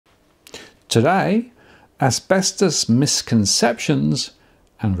Today, asbestos misconceptions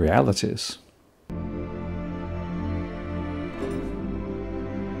and realities.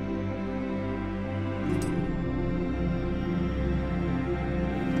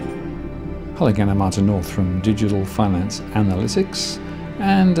 Hello again, I'm Martin North from Digital Finance Analytics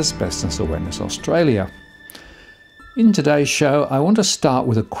and Asbestos Awareness Australia. In today's show, I want to start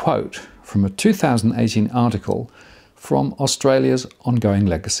with a quote from a 2018 article from Australia's ongoing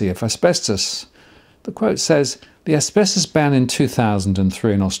legacy of asbestos. The quote says, "The asbestos ban in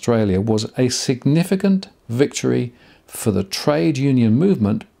 2003 in Australia was a significant victory for the trade union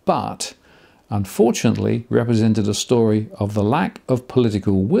movement, but unfortunately represented a story of the lack of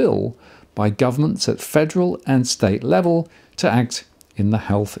political will by governments at federal and state level to act in the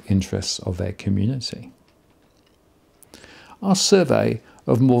health interests of their community." Our survey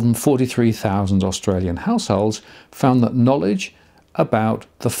of more than 43,000 Australian households found that knowledge about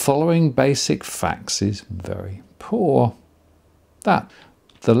the following basic facts is very poor. That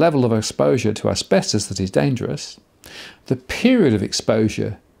the level of exposure to asbestos that is dangerous, the period of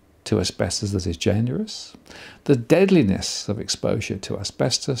exposure to asbestos that is dangerous, the deadliness of exposure to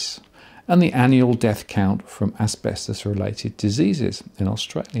asbestos, and the annual death count from asbestos-related diseases in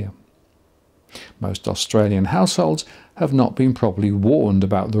Australia. Most Australian households have not been properly warned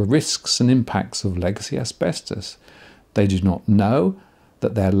about the risks and impacts of legacy asbestos. They do not know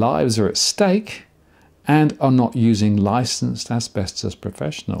that their lives are at stake and are not using licensed asbestos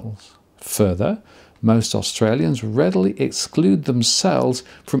professionals. Further, most Australians readily exclude themselves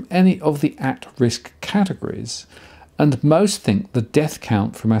from any of the at-risk categories, and most think the death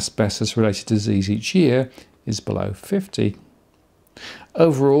count from asbestos-related disease each year is below 50.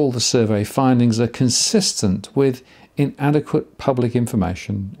 Overall, the survey findings are consistent with inadequate public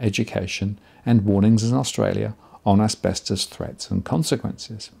information, education and warnings in Australia on asbestos threats and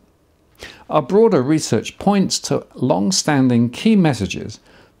consequences. Our broader research points to long-standing key messages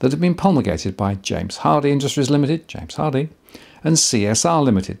that have been promulgated by James Hardie Industries Ltd, James Hardie, and CSR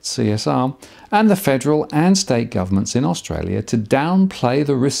Ltd, CSR, and the federal and state governments in Australia to downplay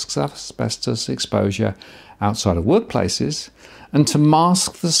the risks of asbestos exposure outside of workplaces and to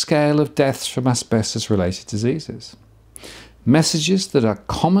mask the scale of deaths from asbestos-related diseases. Messages that are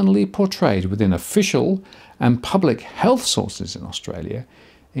commonly portrayed within official and public health sources in Australia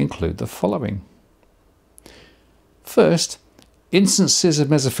include the following. First, instances of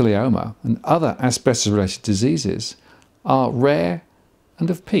mesothelioma and other asbestos-related diseases are rare and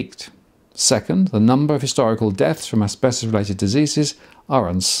have peaked. Second, the number of historical deaths from asbestos-related diseases are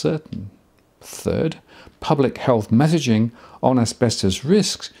uncertain. Third, public health messaging on asbestos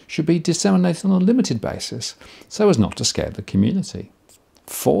risks should be disseminated on a limited basis so as not to scare the community.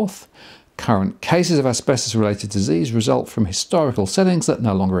 Fourth, current cases of asbestos-related disease result from historical settings that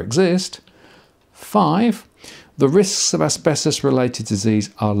no longer exist. 5. The risks of asbestos-related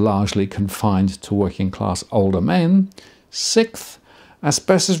disease are largely confined to working-class older men. 6.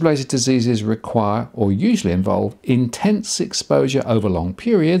 Asbestos-related diseases require or usually involve intense exposure over long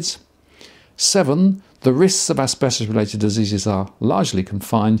periods. 7. The risks of asbestos-related diseases are largely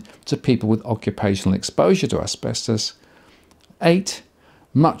confined to people with occupational exposure to asbestos. 8.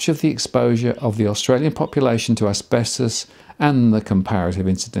 Much of the exposure of the Australian population to asbestos and the comparative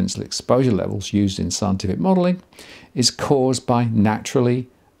incidental exposure levels used in scientific modelling is caused by naturally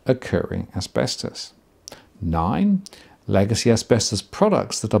occurring asbestos. 9. Legacy asbestos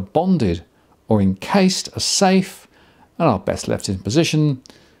products that are bonded or encased are safe and are best left in position.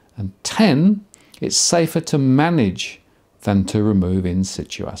 And 10. It's safer to manage than to remove in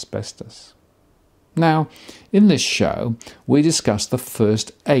situ asbestos. Now, in this show, we discuss the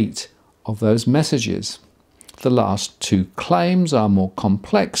first 8 of those messages. The last 2 claims are more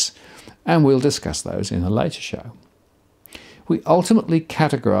complex, and we'll discuss those in a later show. We ultimately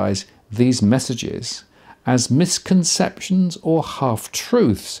categorize these messages as misconceptions or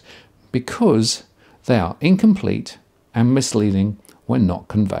half-truths because they are incomplete and misleading when not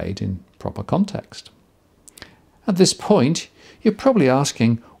conveyed in proper context. At this point, you're probably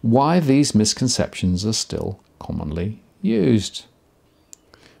asking why these misconceptions are still commonly used.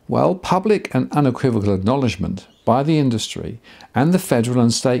 Well, public and unequivocal acknowledgement by the industry and the federal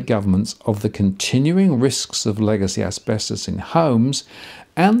and state governments of the continuing risks of legacy asbestos in homes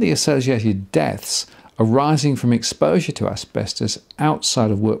and the associated deaths arising from exposure to asbestos outside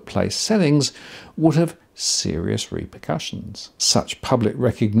of workplace settings would have serious repercussions. Such public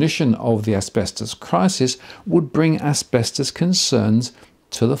recognition of the asbestos crisis would bring asbestos concerns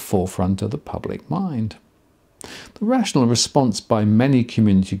to the forefront of the public mind. The rational response by many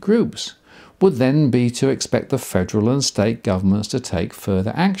community groups would then be to expect the federal and state governments to take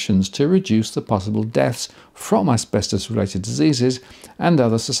further actions to reduce the possible deaths from asbestos-related diseases and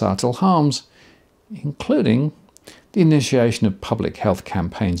other societal harms, including the initiation of public health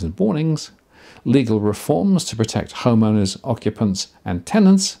campaigns and warnings, legal reforms to protect homeowners, occupants and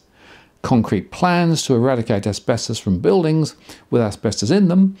tenants, concrete plans to eradicate asbestos from buildings with asbestos in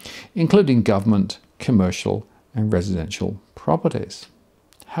them, including government, commercial and residential properties.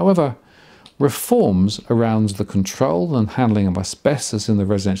 However, reforms around the control and handling of asbestos in the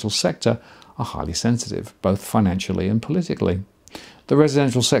residential sector are highly sensitive, both financially and politically. The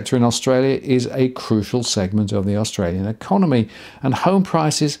residential sector in Australia is a crucial segment of the Australian economy, and home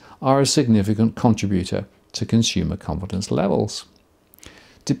prices are a significant contributor to consumer confidence levels.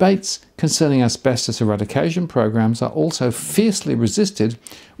 Debates concerning asbestos eradication programs are also fiercely resisted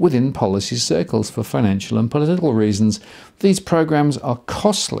within policy circles for financial and political reasons. These programs are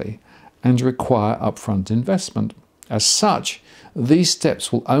costly and require upfront investment. As such, these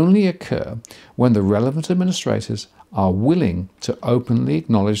steps will only occur when the relevant administrators are willing to openly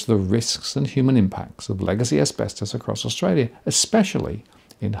acknowledge the risks and human impacts of legacy asbestos across Australia, especially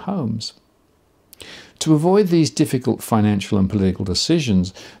in homes. To avoid these difficult financial and political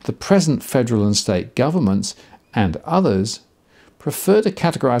decisions, the present federal and state governments and others prefer to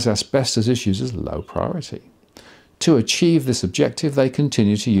categorise asbestos issues as low priority. To achieve this objective, they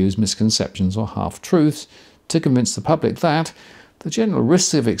continue to use misconceptions or half-truths to convince the public that the general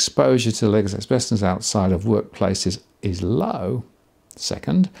risk of exposure to legacy asbestos outside of workplaces is low.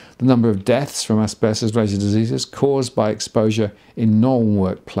 Second, the number of deaths from asbestos-related diseases caused by exposure in normal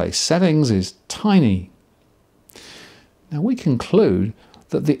workplace settings is tiny. Now, we conclude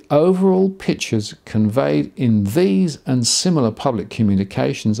that the overall pictures conveyed in these and similar public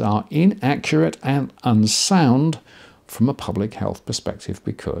communications are inaccurate and unsound from a public health perspective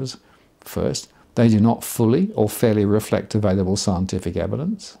because, first, they do not fully or fairly reflect available scientific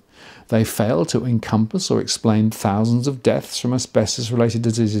evidence. They fail to encompass or explain thousands of deaths from asbestos-related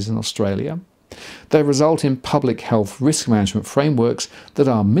diseases in Australia. They result in public health risk management frameworks that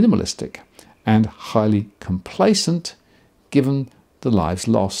are minimalistic and highly complacent given the lives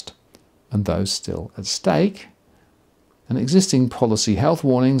lost and those still at stake. And existing policy health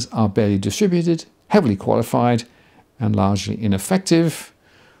warnings are barely distributed, heavily qualified and largely ineffective.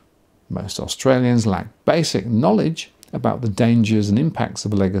 Most Australians lack basic knowledge about the dangers and impacts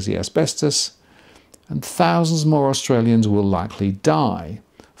of legacy asbestos, and thousands more Australians will likely die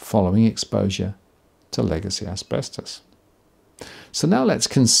following exposure to legacy asbestos. So now let's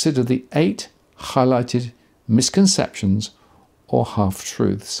consider the 8 highlighted misconceptions or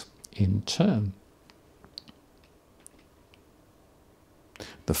half-truths in turn.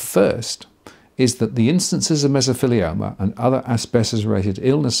 The first is that the instances of mesothelioma and other asbestos-related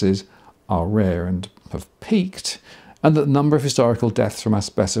illnesses are rare and have peaked, and that the number of historical deaths from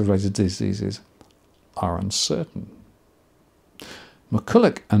asbestos-related diseases are uncertain.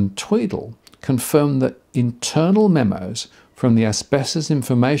 McCulloch and Tweedle confirmed that internal memos from the Asbestos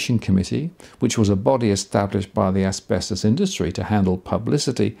Information Committee, which was a body established by the asbestos industry to handle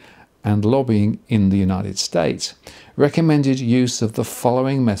publicity and lobbying in the United States, recommended use of the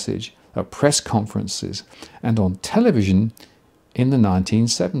following message at press conferences and on television in the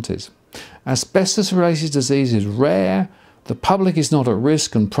 1970s. Asbestos-related disease is rare, the public is not at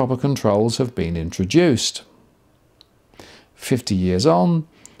risk and proper controls have been introduced. 50 years on,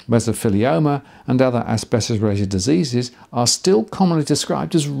 mesothelioma and other asbestos-related diseases are still commonly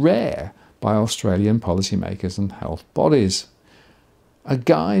described as rare by Australian policymakers and health bodies. A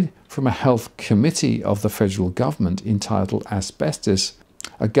guide from a health committee of the federal government entitled Asbestos,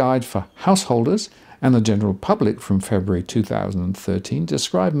 a guide for householders and the general public from February 2013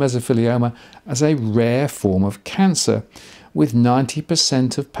 described mesothelioma as a rare form of cancer, with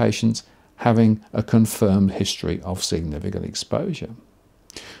 90% of patients having a confirmed history of significant exposure.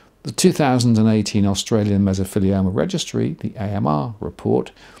 The 2018 Australian Mesothelioma Registry, the AMR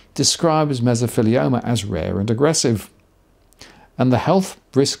report, describes mesothelioma as rare and aggressive. And the Health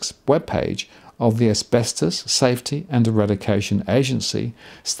Risks webpage of the Asbestos Safety and Eradication Agency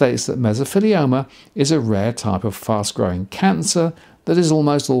states that mesothelioma is a rare type of fast-growing cancer that is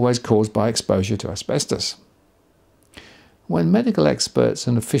almost always caused by exposure to asbestos. When medical experts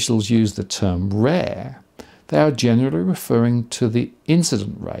and officials use the term rare, they are generally referring to the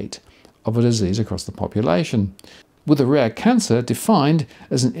incident rate of a disease across the population, with a rare cancer defined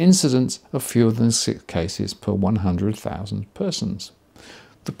as an incidence of fewer than 6 cases per 100,000 persons.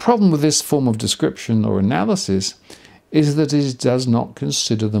 The problem with this form of description or analysis is that it does not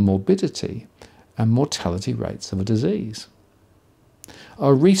consider the morbidity and mortality rates of a disease.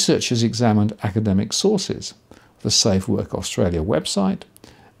 Our researchers examined academic sources, the Safe Work Australia website,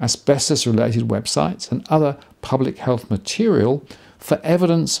 asbestos-related websites and other public health material for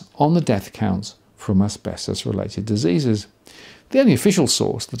evidence on the death counts from asbestos-related diseases. The only official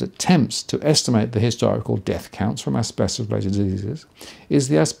source that attempts to estimate the historical death counts from asbestos-related diseases is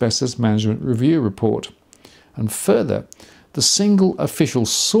the Asbestos Management Review Report. And further, the single official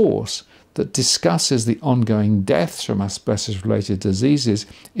source that discusses the ongoing deaths from asbestos-related diseases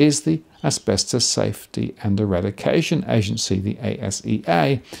is the Asbestos Safety and Eradication Agency, the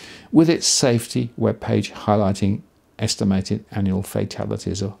ASEA, with its safety webpage highlighting estimated annual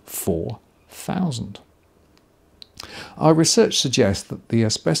fatalities of 4,000. Our research suggests that the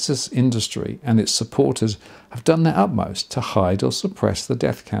asbestos industry and its supporters have done their utmost to hide or suppress the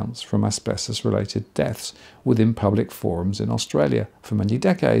death counts from asbestos-related deaths within public forums in Australia for many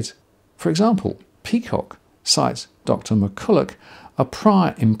decades. For example, Peacock cites Dr. McCulloch, a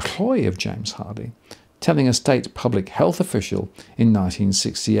prior employee of James Hardie, telling a state public health official in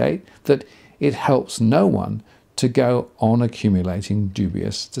 1968 that it helps no one to go on accumulating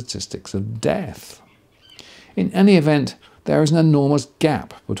dubious statistics of death. In any event, there is an enormous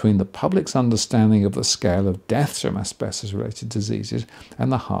gap between the public's understanding of the scale of deaths from asbestos-related diseases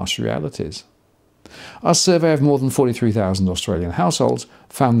and the harsh realities. Our survey of more than 43,000 Australian households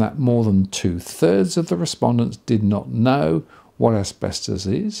found that more than 2/3 of the respondents did not know what asbestos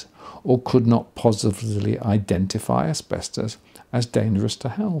is or could not positively identify asbestos as dangerous to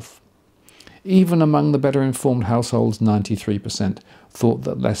health. Even among the better informed households, 93% thought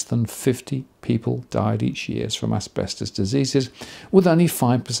that less than 50 people died each year from asbestos diseases, with only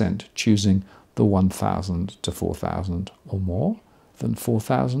 5% choosing the 1,000 to 4,000 or more than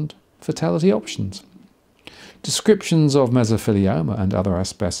 4,000 fatality options. Descriptions of mesothelioma and other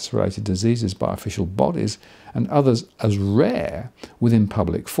asbestos-related diseases by official bodies and others as rare within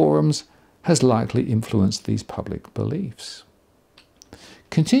public forums has likely influenced these public beliefs.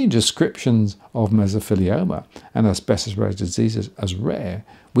 Continued descriptions of mesothelioma and asbestos-related diseases as rare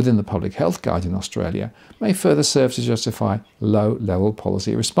within the Public Health Guide in Australia may further serve to justify low-level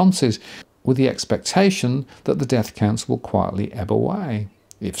policy responses, with the expectation that the death counts will quietly ebb away.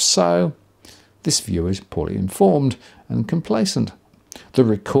 If so, this view is poorly informed and complacent. The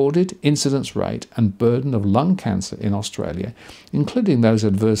recorded incidence rate and burden of lung cancer in Australia, including those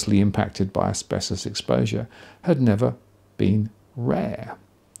adversely impacted by asbestos exposure, had never been rare.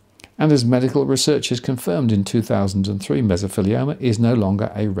 And as medical research has confirmed in 2003, mesothelioma is no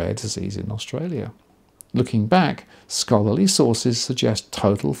longer a rare disease in Australia. Looking back, scholarly sources suggest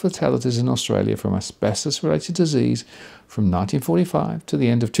total fatalities in Australia from asbestos-related disease from 1945 to the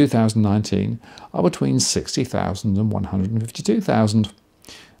end of 2019 are between 60,000 and 152,000.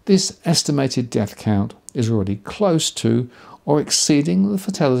 This estimated death count is already close to or exceeding the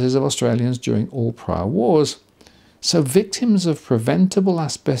fatalities of Australians during all prior wars. So victims of preventable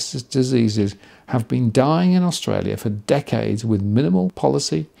asbestos diseases have been dying in Australia for decades with minimal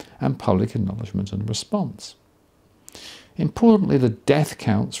policy and public acknowledgement and response. Importantly, the death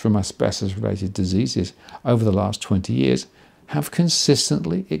counts from asbestos-related diseases over the last 20 years have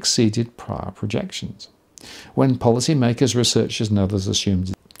consistently exceeded prior projections. When policymakers, researchers and others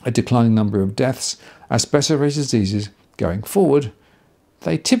assumed a declining number of deaths, asbestos-related diseases going forward,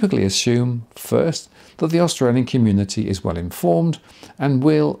 they typically assume, first, that the Australian community is well informed and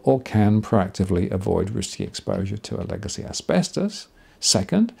will or can proactively avoid risky exposure to a legacy asbestos.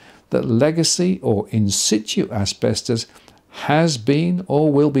 Second, that legacy or in situ asbestos has been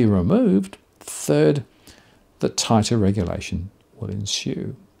or will be removed. Third, that tighter regulation will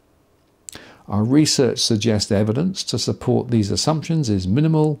ensue. Our research suggests evidence to support these assumptions is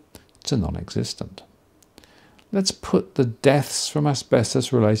minimal to non-existent. Let's put the deaths from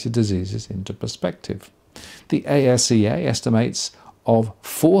asbestos-related diseases into perspective. The ASEA estimates of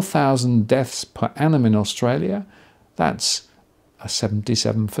 4,000 deaths per annum in Australia. That's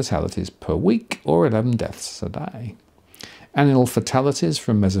 77 fatalities per week, or 11 deaths a day. Annual fatalities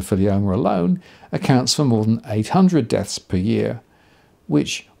from mesothelioma alone accounts for more than 800 deaths per year,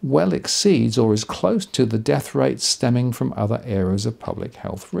 which well exceeds or is close to the death rates stemming from other areas of public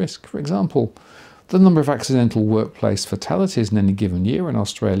health risk. For example, the number of accidental workplace fatalities in any given year in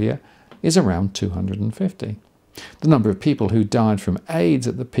Australia is around 250. The number of people who died from AIDS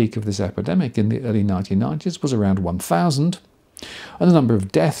at the peak of this epidemic in the early 1990s was around 1,000, and the number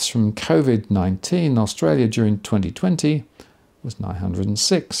of deaths from COVID-19 in Australia during 2020 was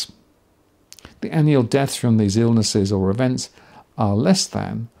 906. The annual deaths from these illnesses or events are less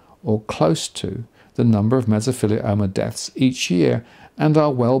than or close to the number of mesothelioma deaths each year and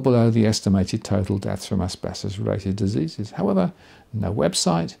are well below the estimated total deaths from asbestos-related diseases. However, no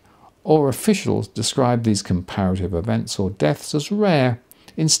website or officials describe these comparative events or deaths as rare.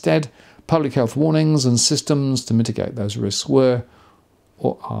 Instead, public health warnings and systems to mitigate those risks were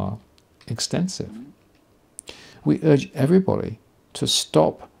or are extensive. We urge everybody to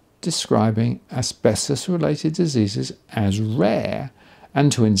stop describing asbestos-related diseases as rare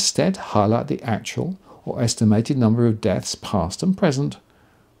and to instead highlight the actual or estimated number of deaths past and present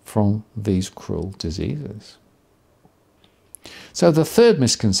from these cruel diseases. So the third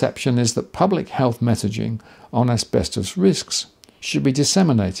misconception is that public health messaging on asbestos risks should be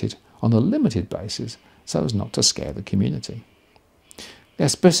disseminated on a limited basis so as not to scare the community. The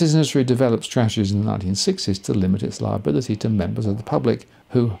asbestos industry developed strategies in the 1960s to limit its liability to members of the public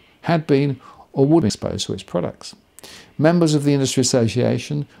who had been or would be exposed to its products. Members of the industry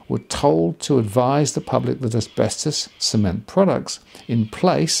association were told to advise the public that asbestos cement products in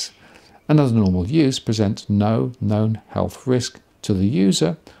place and under normal use present no known health risk to the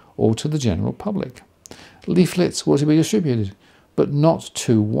user or to the general public. Leaflets were to be distributed, but not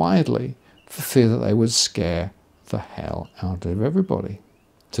too widely for fear that they would scare the hell out of everybody.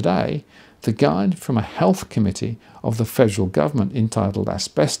 Today, the guide from a health committee of the federal government entitled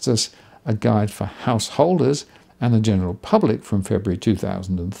Asbestos, a Guide for Householders and the General Public from February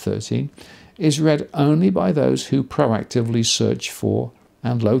 2013, is read only by those who proactively search for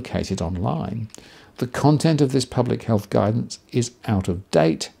and locate it online. The content of this public health guidance is out of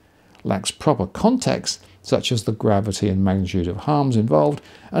date, lacks proper context, such as the gravity and magnitude of harms involved,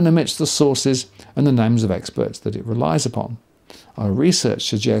 and omits the sources and the names of experts that it relies upon. Our research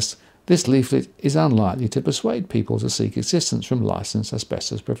suggests this leaflet is unlikely to persuade people to seek assistance from licensed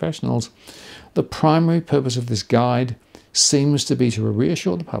asbestos professionals. The primary purpose of this guide seems to be to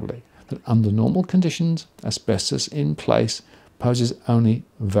reassure the public that under normal conditions, asbestos in place poses only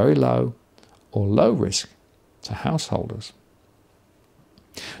very low or low risk to householders.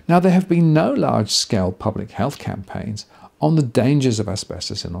 Now, there have been no large-scale public health campaigns on the dangers of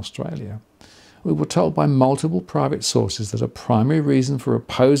asbestos in Australia. We were told by multiple private sources that a primary reason for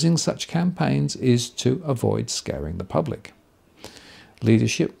opposing such campaigns is to avoid scaring the public.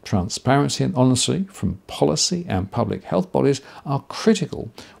 Leadership, transparency and honesty from policy and public health bodies are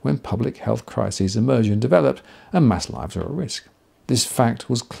critical when public health crises emerge and develop and mass lives are at risk. This fact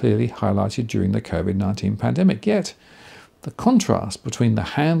was clearly highlighted during the COVID-19 pandemic, yet the contrast between the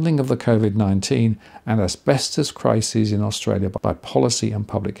handling of the COVID-19 and asbestos crises in Australia by policy and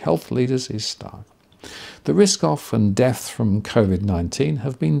public health leaders is stark. The risk of and deaths from COVID-19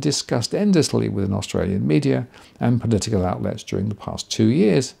 have been discussed endlessly within Australian media and political outlets during the past 2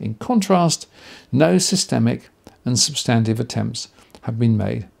 years. In contrast, no systemic and substantive attempts have been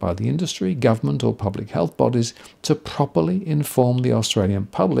made by the industry, government or public health bodies to properly inform the Australian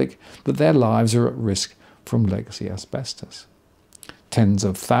public that their lives are at risk from legacy asbestos. Tens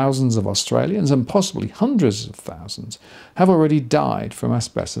of thousands of Australians and possibly hundreds of thousands have already died from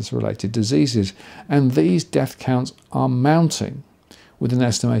asbestos-related diseases, and these death counts are mounting with an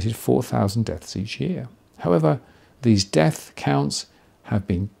estimated 4,000 deaths each year. However, these death counts have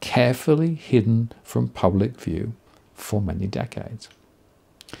been carefully hidden from public view for many decades.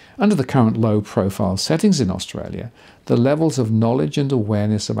 Under the current low-profile settings in Australia, the levels of knowledge and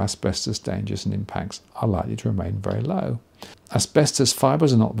awareness of asbestos dangers and impacts are likely to remain very low. Asbestos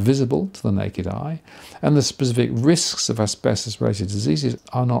fibres are not visible to the naked eye, and the specific risks of asbestos-related diseases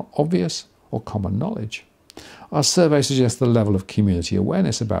are not obvious or common knowledge. Our survey suggests the level of community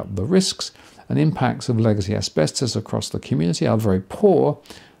awareness about the risks and impacts of legacy asbestos across the community are very poor,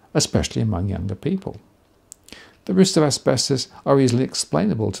 especially among younger people. The risks of asbestos are easily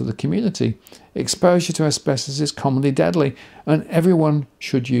explainable to the community. Exposure to asbestos is commonly deadly, and everyone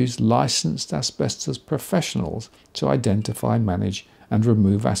should use licensed asbestos professionals to identify, manage and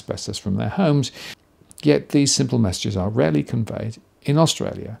remove asbestos from their homes. Yet these simple messages are rarely conveyed in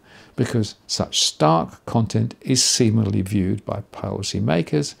Australia because such stark content is seemingly viewed by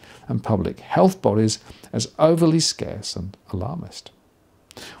policymakers and public health bodies as overly scarce and alarmist.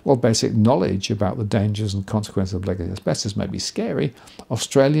 While basic knowledge about the dangers and consequences of legacy asbestos may be scary,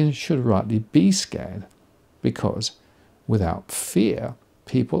 Australians should rightly be scared because, without fear,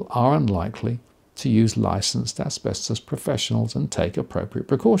 people are unlikely to use licensed asbestos professionals and take appropriate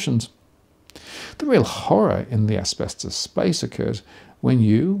precautions. The real horror in the asbestos space occurs when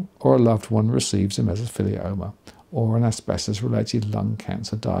you or a loved one receives a mesothelioma or an asbestos-related lung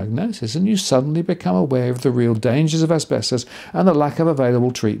cancer diagnosis, and you suddenly become aware of the real dangers of asbestos and the lack of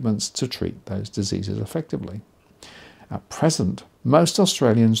available treatments to treat those diseases effectively. At present, most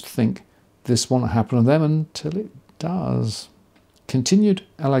Australians think This won't happen to them until it does. Continued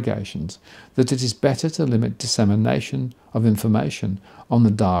allegations that it is better to limit dissemination of information on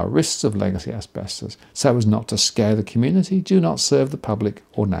the dire risks of legacy asbestos so as not to scare the community do not serve the public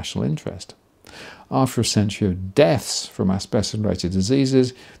or national interest. After a century of deaths from asbestos-related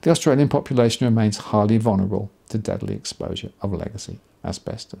diseases, the Australian population remains highly vulnerable to deadly exposure of legacy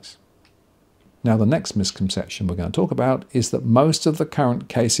asbestos. Now, the next misconception we're going to talk about is that most of the current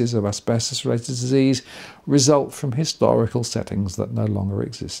cases of asbestos-related disease result from historical settings that no longer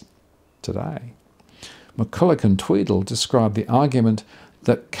exist today. McCulloch and Tweedle describe the argument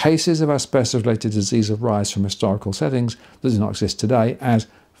that cases of asbestos-related disease arise from historical settings that do not exist today as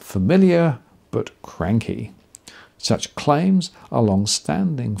familiar but cranky. Such claims are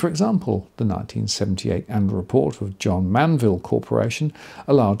long-standing. For example, the 1978 annual report of John Manville Corporation,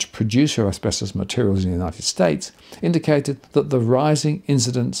 a large producer of asbestos materials in the United States, indicated that the rising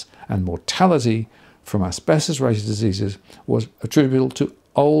incidence and mortality from asbestos-related diseases was attributable to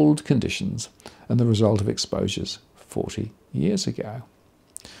old conditions and the result of exposures 40 years ago.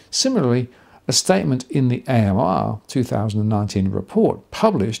 Similarly, a statement in the AMR 2019 report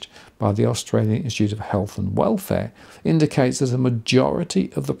published by the Australian Institute of Health and Welfare indicates that a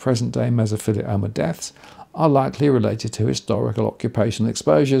majority of the present-day mesothelioma deaths are likely related to historical occupational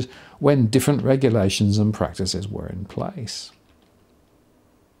exposures when different regulations and practices were in place.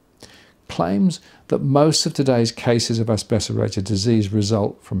 Claims that most of today's cases of asbestos-related disease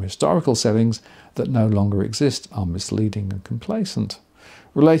result from historical settings that no longer exist are misleading and complacent.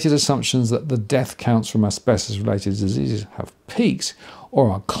 Related assumptions that the death counts from asbestos-related diseases have peaked or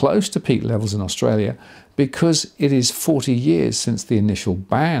are close to peak levels in Australia because it is 40 years since the initial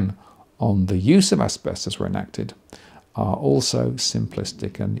ban on the use of asbestos were enacted are also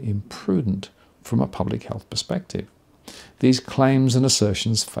simplistic and imprudent from a public health perspective. These claims and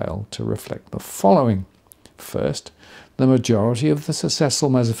assertions fail to reflect the following. First, the majority of the successful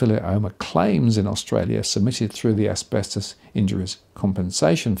mesothelioma claims in Australia submitted through the Asbestos Injuries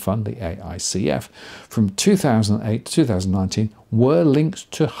Compensation Fund, the AICF, from 2008 to 2019 were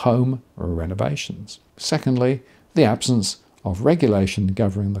linked to home renovations. Secondly, the absence of regulation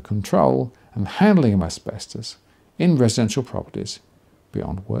governing the control and handling of asbestos in residential properties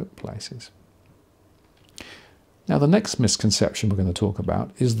beyond workplaces. Now, the next misconception we're going to talk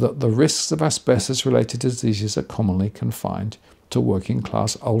about is that the risks of asbestos-related diseases are commonly confined to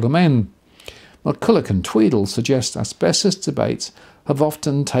working-class older men. McCulloch and Tweedle suggest asbestos debates have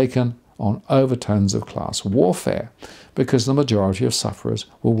often taken on overtones of class warfare because the majority of sufferers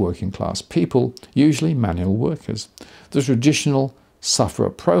were working-class people, usually manual workers. The traditional sufferer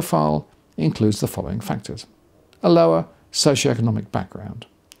profile includes the following factors: a lower socioeconomic background,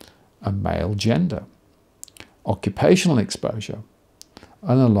 a male gender, occupational exposure,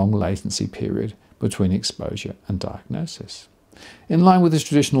 and a long latency period between exposure and diagnosis. In line with this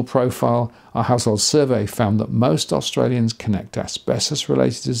traditional profile, our household survey found that most Australians connect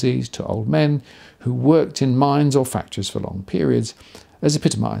asbestos-related disease to old men who worked in mines or factories for long periods, as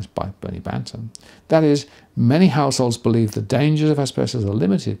epitomised by Bernie Banton. That is, many households believe the dangers of asbestos are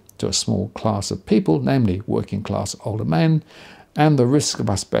limited to a small class of people, namely working-class older men, and the risk of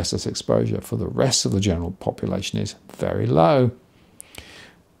asbestos exposure for the rest of the general population is very low.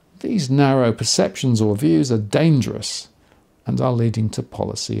 These narrow perceptions or views are dangerous and are leading to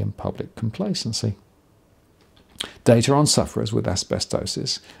policy and public complacency. Data on sufferers with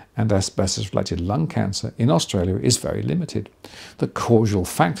asbestosis and asbestos-related lung cancer in Australia is very limited. The causal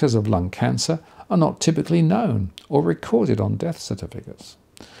factors of lung cancer are not typically known or recorded on death certificates.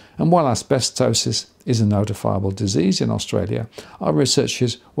 And while asbestosis is a notifiable disease in Australia, our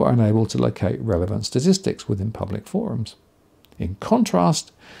researchers were unable to locate relevant statistics within public forums. In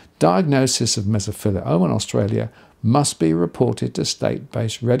contrast, diagnosis of mesothelioma in Australia must be reported to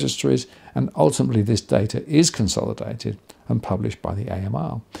state-based registries, and ultimately this data is consolidated and published by the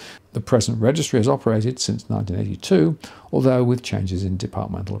AMR. The present registry has operated since 1982, although with changes in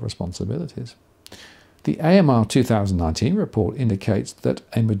departmental responsibilities. The AMR 2019 report indicates that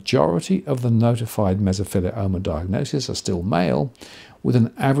a majority of the notified mesothelioma diagnoses are still male, with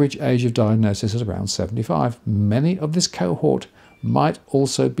an average age of diagnosis at around 75. Many of this cohort might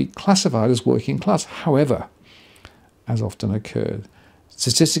also be classified as working class. However, as often occurred,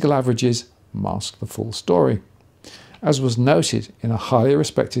 statistical averages mask the full story. As was noted in a highly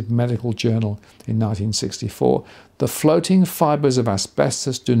respected medical journal in 1964, the floating fibres of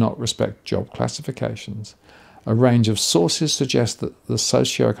asbestos do not respect job classifications. A range of sources suggest that the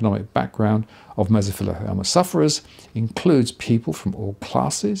socioeconomic background of mesothelioma sufferers includes people from all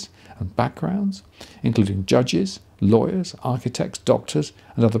classes and backgrounds, including judges, lawyers, architects, doctors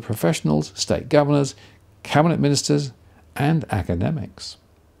and other professionals, state governors, cabinet ministers and academics.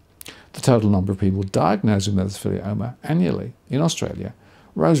 The total number of people diagnosed with mesothelioma annually in Australia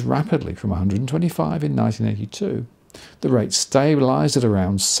rose rapidly from 125 in 1982. The rate stabilised at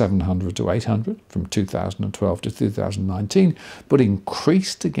around 700 to 800 from 2012 to 2019, but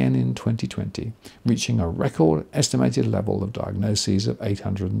increased again in 2020, reaching a record estimated level of diagnoses of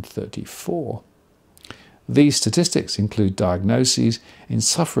 834. These statistics include diagnoses in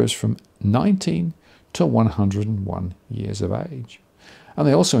sufferers from 19 to 101 years of age. And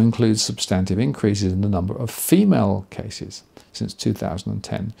they also include substantive increases in the number of female cases since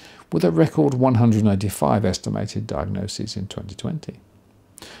 2010, with a record 185 estimated diagnoses in 2020.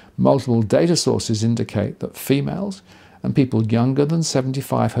 Multiple data sources indicate that females and people younger than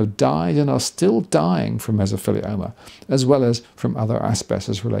 75 have died and are still dying from mesothelioma, as well as from other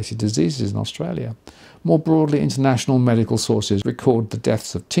asbestos-related diseases in Australia. More broadly, international medical sources record the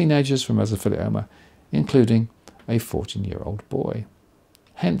deaths of teenagers from mesothelioma, including a 14-year-old boy.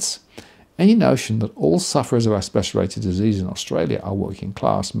 Hence, any notion that all sufferers of asbestos-related disease in Australia are working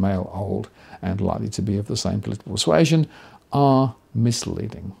class, male, old, and likely to be of the same political persuasion are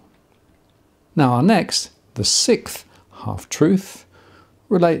misleading. Now our next, the sixth half-truth,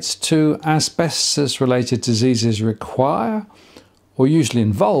 relates to asbestos-related diseases require or usually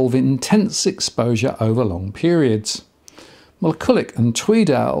involve intense exposure over long periods. McCulloch and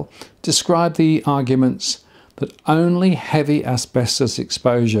Tweedale describe the arguments that only heavy asbestos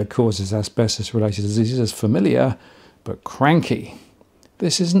exposure causes asbestos-related diseases as familiar but cranky.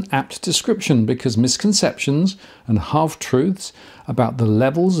 This is an apt description because misconceptions and half-truths about the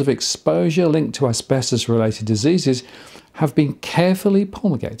levels of exposure linked to asbestos-related diseases have been carefully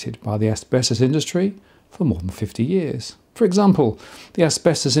promulgated by the asbestos industry for more than 50 years. For example, the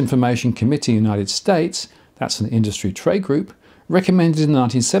Asbestos Information Committee in the United States, that's an industry trade group, recommended in the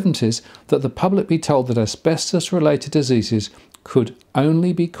 1970s that the public be told that asbestos-related diseases could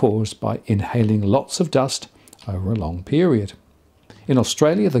only be caused by inhaling lots of dust over a long period. In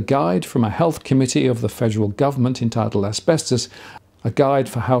Australia, the guide from a health committee of the federal government entitled Asbestos, a guide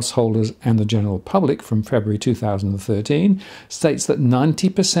for householders and the general public from February 2013, states that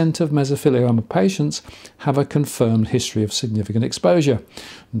 90% of mesothelioma patients have a confirmed history of significant exposure.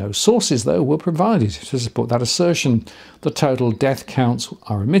 No sources, though, were provided to support that assertion. The total death counts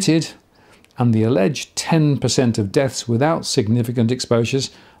are omitted, and the alleged 10% of deaths without significant exposures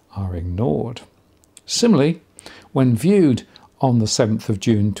are ignored. Similarly, when viewed on the 7th of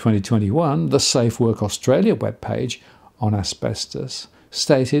June 2021, the Safe Work Australia webpage on asbestos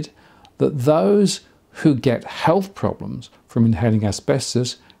stated that those who get health problems from inhaling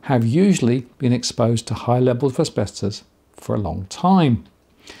asbestos have usually been exposed to high levels of asbestos for a long time.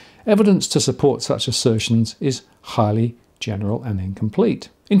 Evidence to support such assertions is highly general and incomplete.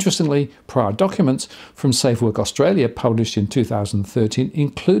 Interestingly, prior documents from Safe Work Australia published in 2013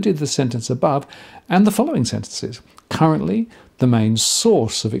 included the sentence above and the following sentences. Currently, the main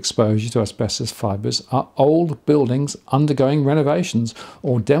source of exposure to asbestos fibres are old buildings undergoing renovations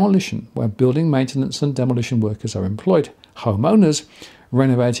or demolition where building maintenance and demolition workers are employed. Homeowners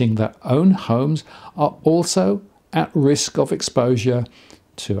renovating their own homes are also at risk of exposure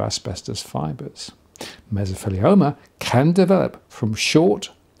to asbestos fibres. Mesothelioma can develop from short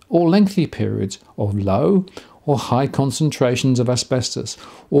or lengthy periods of low or high concentrations of asbestos,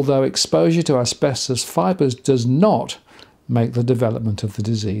 although exposure to asbestos fibres does not make the development of the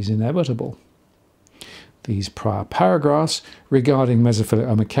disease inevitable. These prior paragraphs regarding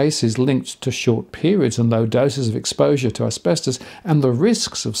mesothelioma cases linked to short periods and low doses of exposure to asbestos and the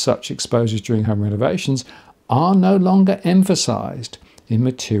risks of such exposures during home renovations are no longer emphasised in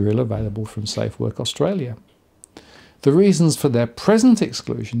material available from Safe Work Australia. The reasons for their present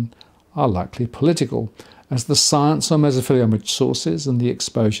exclusion are likely political, as the science on mesothelioma sources and the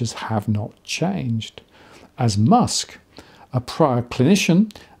exposures have not changed. As Musk, a prior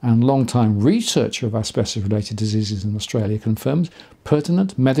clinician and long-time researcher of asbestos-related diseases in Australia, confirms,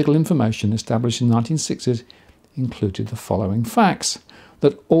 pertinent medical information established in the 1960s included the following facts: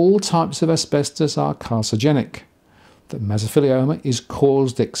 that all types of asbestos are carcinogenic, that mesothelioma is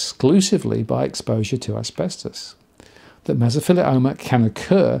caused exclusively by exposure to asbestos, that mesothelioma can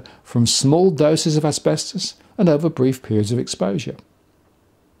occur from small doses of asbestos and over brief periods of exposure.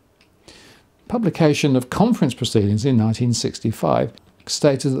 Publication of conference proceedings in 1965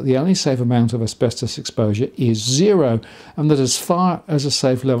 stated that the only safe amount of asbestos exposure is 0, and that as far as a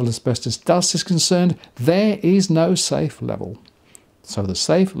safe level of asbestos dust is concerned, there is no safe level. So the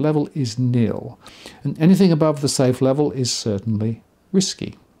safe level is nil, and anything above the safe level is certainly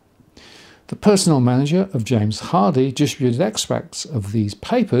risky. The personnel manager of James Hardie distributed extracts of these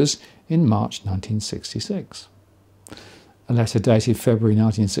papers in March 1966. A letter dated February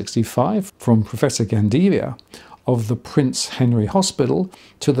 1965 from Professor Gandivia of the Prince Henry Hospital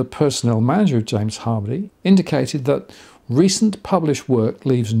to the personnel manager of James Hardie indicated that recent published work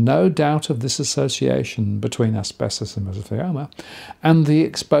leaves no doubt of this association between asbestos and mesothelioma, and the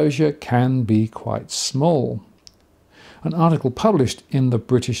exposure can be quite small. An article published in the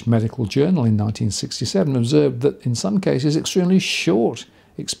British Medical Journal in 1967 observed that in some cases extremely short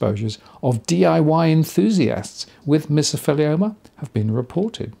exposures of DIY enthusiasts with mesothelioma have been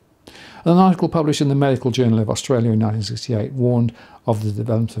reported. An article published in the Medical Journal of Australia in 1968 warned of the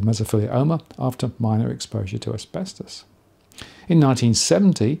development of mesothelioma after minor exposure to asbestos. In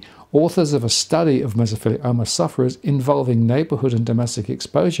 1970, authors of a study of mesothelioma sufferers involving neighbourhood and domestic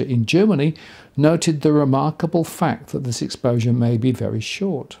exposure in Germany noted the remarkable fact that this exposure may be very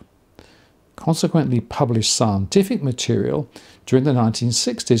short. Consequently, published scientific material during the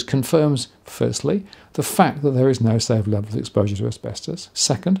 1960s confirms, firstly, the fact that there is no safe level of exposure to asbestos.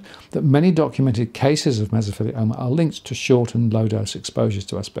 Second, that many documented cases of mesothelioma are linked to short and low-dose exposures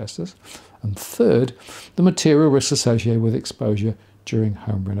to asbestos. And third, the material risks associated with exposure during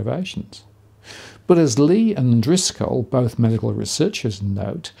home renovations. But as Lee and Driscoll, both medical researchers,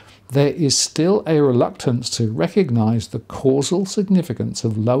 note, there is still a reluctance to recognise the causal significance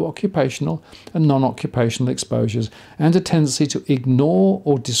of low occupational and non-occupational exposures and a tendency to ignore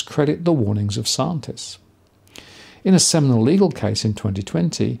or discredit the warnings of scientists. In a seminal legal case in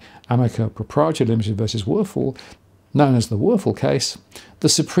 2020, Amica Proprietary Ltd versus Werfel, known as the Werfel case, the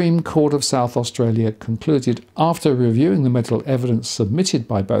Supreme Court of South Australia concluded, after reviewing the medical evidence submitted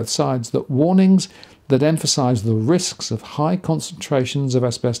by both sides, that warnings that emphasise the risks of high concentrations of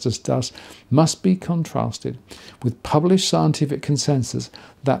asbestos dust must be contrasted with published scientific consensus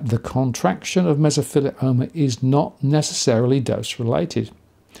that the contraction of mesothelioma is not necessarily dose-related.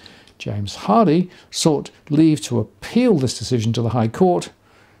 James Hardie sought leave to appeal this decision to the High Court,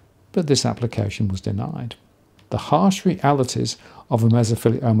 but this application was denied. The harsh realities of a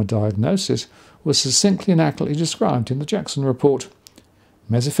mesothelioma diagnosis were succinctly and accurately described in the Jackson Report.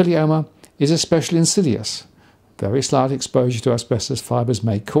 Mesothelioma is especially insidious. Very slight exposure to asbestos fibres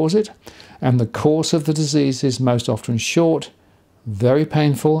may cause it, and the course of the disease is most often short, very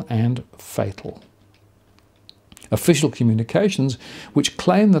painful and fatal. Official communications which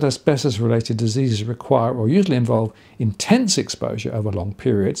claim that asbestos-related diseases require or usually involve intense exposure over long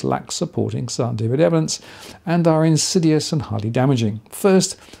periods lack supporting scientific evidence and are insidious and highly damaging.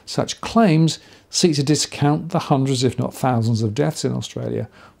 First, such claims seek to discount the hundreds if not thousands of deaths in Australia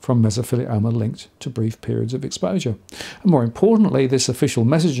from mesothelioma linked to brief periods of exposure. And more importantly, this official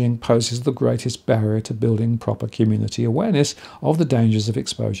messaging poses the greatest barrier to building proper community awareness of the dangers of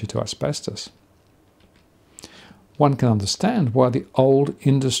exposure to asbestos. One can understand why the old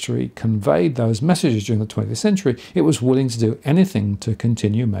industry conveyed those messages during the 20th century. It was willing to do anything to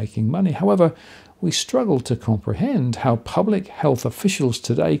continue making money. However, we struggle to comprehend how public health officials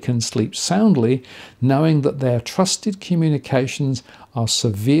today can sleep soundly knowing that their trusted communications are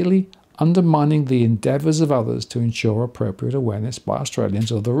severely undermining the endeavours of others to ensure appropriate awareness by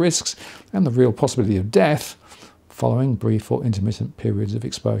Australians of the risks and the real possibility of death following brief or intermittent periods of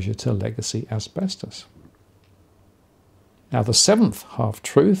exposure to legacy asbestos. Now, the seventh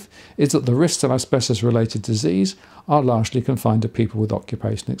half-truth is that the risks of asbestos-related disease are largely confined to people with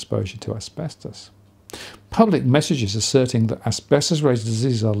occupational exposure to asbestos. Public messages asserting that asbestos-related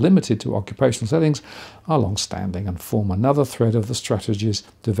diseases are limited to occupational settings are long-standing and form another thread of the strategies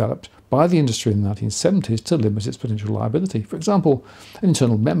developed by the industry in the 1970s to limit its potential liability. For example, an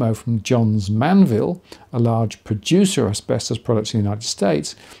internal memo from Johns Manville, a large producer of asbestos products in the United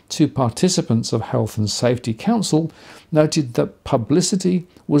States, to participants of Health and Safety Council noted that publicity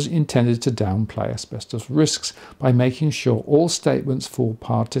was intended to downplay asbestos risks by making sure all statements for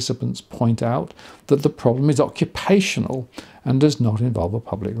participants point out that the problem is occupational and does not involve a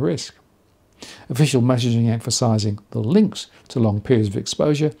public risk. Official messaging emphasising the links to long periods of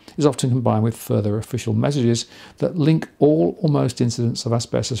exposure is often combined with further official messages that link all or most incidents of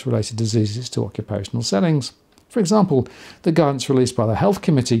asbestos-related diseases to occupational settings. For example, the guidance released by the Health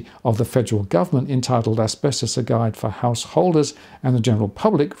Committee of the Federal Government entitled Asbestos: A Guide for Householders and the General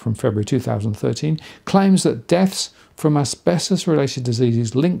Public from February 2013 claims that deaths from asbestos-related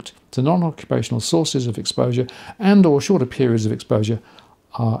diseases linked to non-occupational sources of exposure and or shorter periods of exposure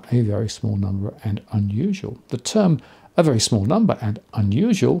are a very small number and unusual. The term "a very small number" and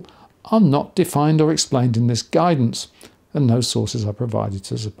 "unusual" are not defined or explained in this guidance, and no sources are provided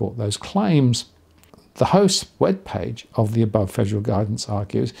to support those claims. The host's webpage of the above federal guidance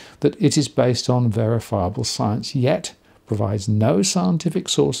argues that it is based on verifiable science, yet provides no scientific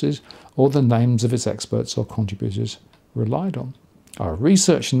sources or the names of its experts or contributors relied on. Our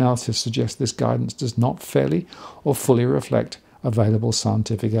research analysis suggests this guidance does not fairly or fully reflect available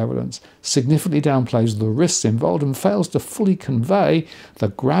scientific evidence, significantly downplays the risks involved, and fails to fully convey the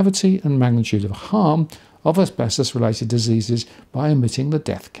gravity and magnitude of harm of asbestos-related diseases by omitting the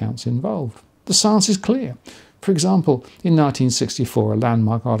death counts involved. The science is clear. For example, in 1964, a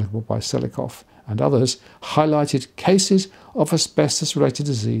landmark article by Selikoff and others highlighted cases of asbestos-related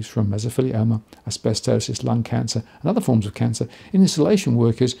disease from mesothelioma, asbestosis, lung cancer and other forms of cancer in installation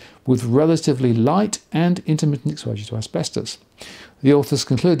workers with relatively light and intermittent exposure to asbestos. The authors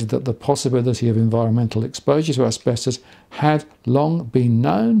concluded that the possibility of environmental exposure to asbestos had long been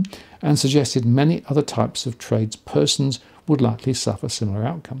known and suggested many other types of tradespersons would likely suffer similar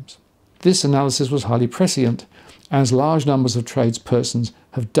outcomes. This analysis was highly prescient, as large numbers of tradespersons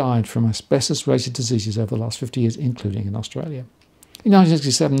have died from asbestos-related diseases over the last 50 years, including in Australia. In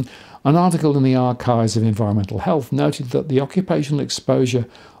 1967, an article in the Archives of Environmental Health noted that the occupational exposure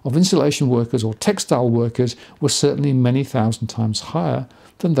of installation workers or textile workers was certainly many thousand times higher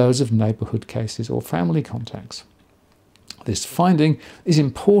than those of neighbourhood cases or family contacts. This finding is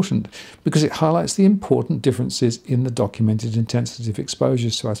important because it highlights the important differences in the documented intensity of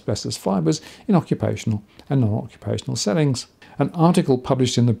exposures to asbestos fibres in occupational and non-occupational settings. An article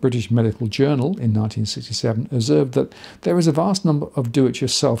published in the British Medical Journal in 1967 observed that there is a vast number of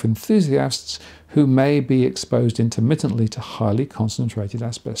do-it-yourself enthusiasts who may be exposed intermittently to highly concentrated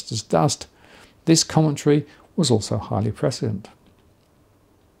asbestos dust. This commentary was also highly prescient.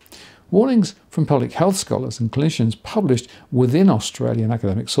 Warnings from public health scholars and clinicians published within Australian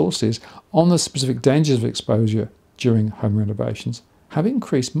academic sources on the specific dangers of exposure during home renovations have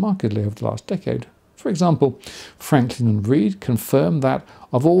increased markedly over the last decade. For example, Franklin and Reed confirmed that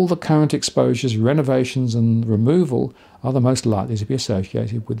of all the current exposures, renovations and removal are the most likely to be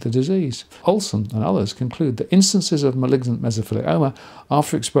associated with the disease. Olson and others conclude that instances of malignant mesothelioma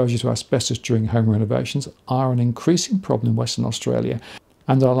after exposure to asbestos during home renovations are an increasing problem in Western Australia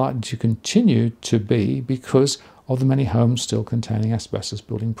and are likely to continue to be because of the many homes still containing asbestos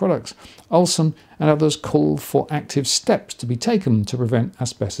building products. Olson and others call for active steps to be taken to prevent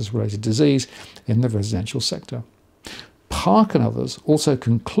asbestos-related disease in the residential sector. Park and others also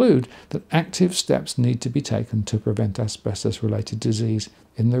conclude that active steps need to be taken to prevent asbestos-related disease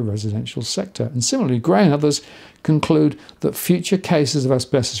in the residential sector. And similarly, Gray and others conclude that future cases of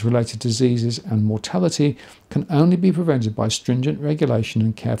asbestos-related diseases and mortality can only be prevented by stringent regulation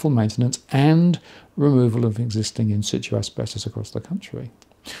and careful maintenance and removal of existing in situ asbestos across the country.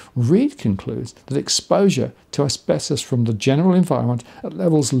 Reed concludes that exposure to asbestos from the general environment at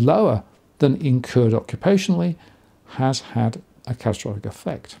levels lower than incurred occupationally has had a catastrophic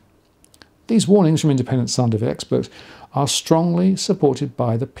effect. These warnings from independent scientific experts are strongly supported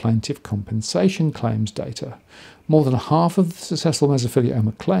by the plaintiff compensation claims data. More than half of the successful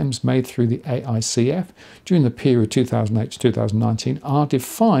mesothelioma claims made through the AICF during the period 2008 to 2019 are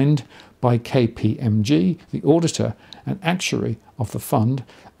defined by KPMG, the auditor and actuary of the fund,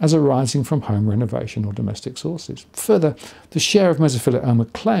 as arising from home renovation or domestic sources. Further, the share of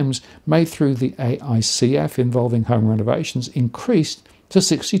mesothelioma claims made through the AICF involving home renovations increased to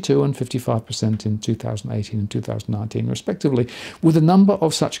 62 and 55% in 2018 and 2019 respectively, with the number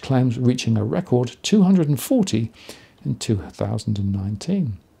of such claims reaching a record 240 in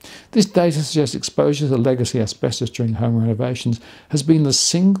 2019. This data suggests exposure to legacy asbestos during home renovations has been the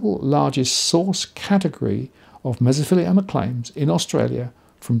single largest source category of mesothelioma claims in Australia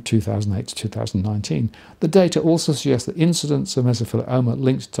from 2008 to 2019. The data also suggests that incidents of mesothelioma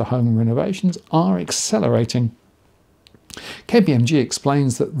linked to home renovations are accelerating. KPMG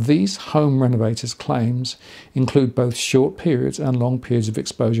explains that these home renovators' claims include both short periods and long periods of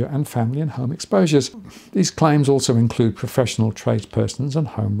exposure and family and home exposures. These claims also include professional tradespersons and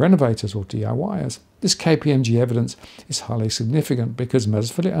home renovators or DIYers. This KPMG evidence is highly significant because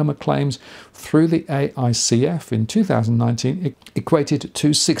mesothelioma claims through the AICF in 2019 equated to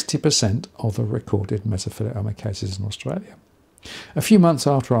 60% of the recorded mesothelioma cases in Australia. A few months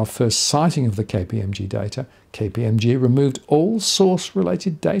after our first citing of the KPMG data, KPMG removed all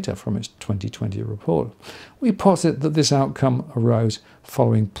source-related data from its 2020 report. We posit that this outcome arose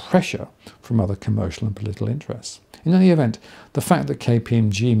following pressure from other commercial and political interests. In any event, the fact that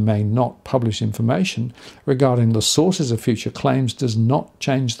KPMG may not publish information regarding the sources of future claims does not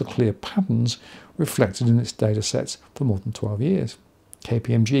change the clear patterns reflected in its data sets for more than 12 years.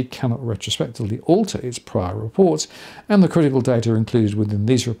 KPMG cannot retrospectively alter its prior reports, and the critical data included within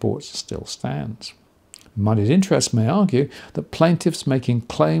these reports still stands. Moneyed interests may argue that plaintiffs making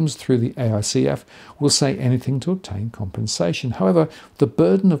claims through the AICF will say anything to obtain compensation. However, the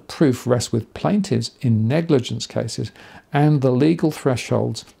burden of proof rests with plaintiffs in negligence cases, and the legal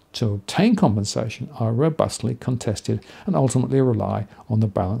thresholds to obtain compensation are robustly contested and ultimately rely on the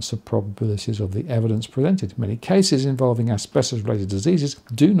balance of probabilities of the evidence presented. Many cases involving asbestos-related diseases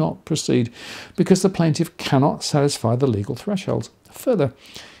do not proceed because the plaintiff cannot satisfy the legal thresholds. Further,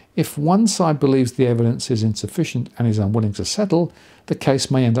 if one side believes the evidence is insufficient and is unwilling to settle, the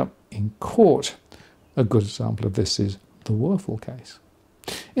case may end up in court. A good example of this is the Werfel case.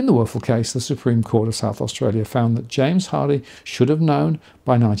 In the Werfel case, the Supreme Court of South Australia found that James Hardie should have known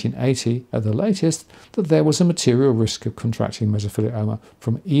by 1980 at the latest that there was a material risk of contracting mesothelioma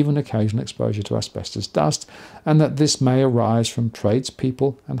from even occasional exposure to asbestos dust, and that this may arise from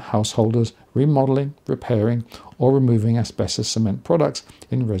tradespeople and householders remodelling, repairing or removing asbestos cement products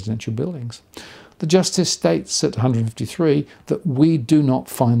in residential buildings. The Justice states at 153 that we do not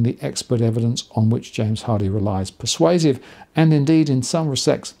find the expert evidence on which James Hardie relies persuasive, and indeed in some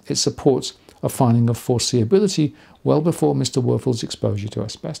respects it supports a finding of foreseeability well before Mr. Werfel's exposure to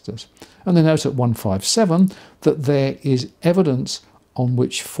asbestos. And they note at 157 that there is evidence on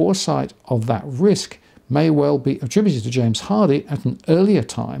which foresight of that risk may well be attributed to James Hardie at an earlier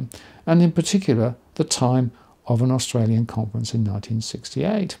time, and in particular the time of an Australian conference in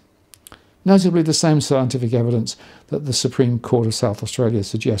 1968. Notably, the same scientific evidence that the Supreme Court of South Australia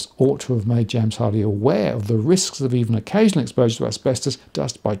suggests ought to have made James Hardie aware of the risks of even occasional exposure to asbestos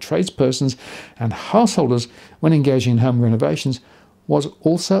dust by tradespersons and householders when engaging in home renovations was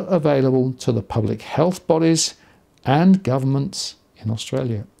also available to the public health bodies and governments in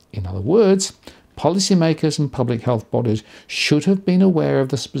Australia. In other words, policymakers and public health bodies should have been aware of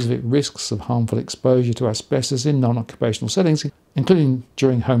the specific risks of harmful exposure to asbestos in non-occupational settings, including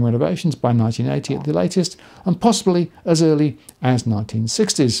during home renovations by 1980 at the latest, and possibly as early as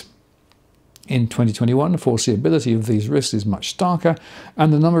 1960s. In 2021, the foreseeability of these risks is much starker,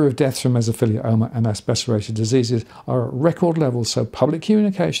 and the number of deaths from mesothelioma and asbestos-related diseases are at record levels, so public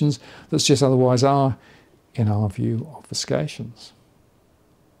communications that suggest otherwise are, in our view, obfuscations.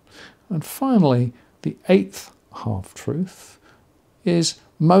 And finally, the eighth half-truth is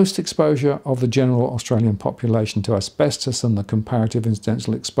most exposure of the general Australian population to asbestos and the comparative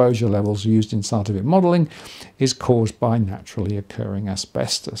incidental exposure levels used in scientific modelling is caused by naturally occurring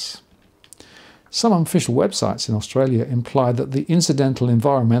asbestos. Some unofficial websites in Australia imply that the incidental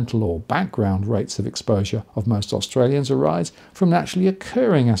environmental or background rates of exposure of most Australians arise from naturally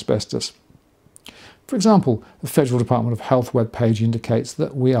occurring asbestos. For example, the Federal Department of Health webpage indicates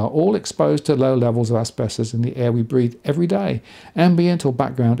that we are all exposed to low levels of asbestos in the air we breathe every day. Ambient or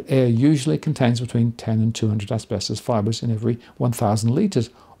background air usually contains between 10 and 200 asbestos fibres in every 1,000 litres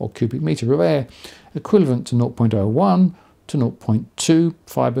or cubic metre of air, equivalent to 0.01 to 0.2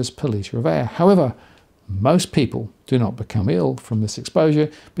 fibres per litre of air. However, most people do not become ill from this exposure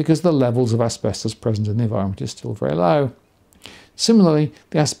because the levels of asbestos present in the environment is still very low. Similarly,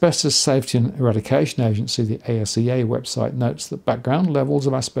 the Asbestos Safety and Eradication Agency, the ASEA website, notes that background levels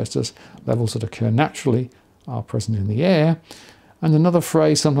of asbestos, levels that occur naturally, are present in the air. And another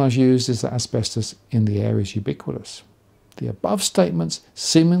phrase sometimes used is that asbestos in the air is ubiquitous. The above statements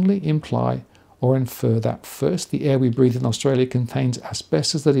seemingly imply or infer that first, the air we breathe in Australia contains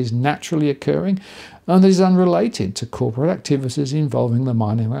asbestos that is naturally occurring and that is unrelated to corporate activities involving the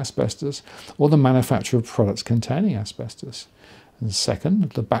mining of asbestos or the manufacture of products containing asbestos. And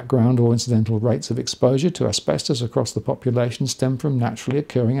second, the background or incidental rates of exposure to asbestos across the population stem from naturally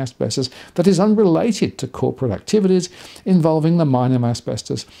occurring asbestos that is unrelated to corporate activities involving the mining of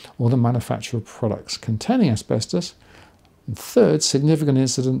asbestos or the manufacture of products containing asbestos. And third, significant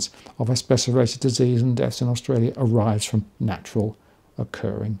incidence of asbestos-related disease and deaths in Australia arise from natural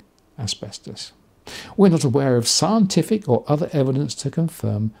occurring asbestos. We're not aware of scientific or other evidence to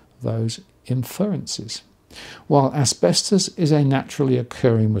confirm those inferences. While asbestos is a naturally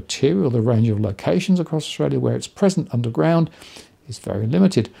occurring material, the range of locations across Australia where it's present underground is very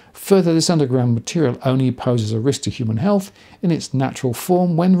limited. Further, this underground material only poses a risk to human health in its natural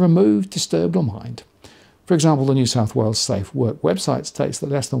form when removed, disturbed or mined. For example, the New South Wales Safe Work website states that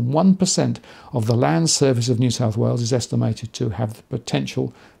less than 1% of the land surface of New South Wales is estimated to have the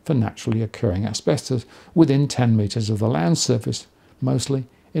potential for naturally occurring asbestos within 10 metres of the land surface, mostly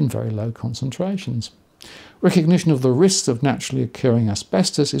in very low concentrations. Recognition of the risks of naturally occurring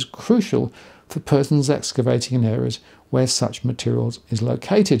asbestos is crucial for persons excavating in areas where such materials is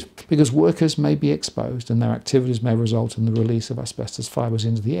located, because workers may be exposed and their activities may result in the release of asbestos fibres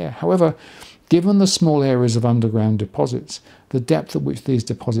into the air. However, given the small areas of underground deposits, the depth at which these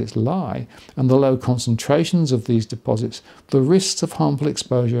deposits lie, and the low concentrations of these deposits, the risks of harmful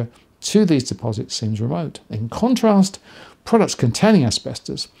exposure to these deposits seems remote. In contrast, products containing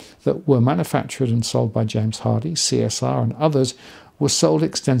asbestos that were manufactured and sold by James Hardie, CSR and others were sold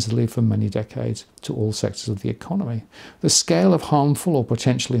extensively for many decades to all sectors of the economy. The scale of harmful or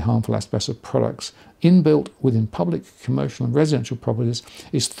potentially harmful asbestos products inbuilt within public, commercial and residential properties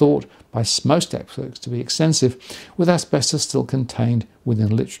is thought by most experts to be extensive, with asbestos still contained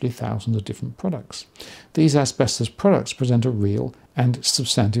within literally thousands of different products. These asbestos products present a real and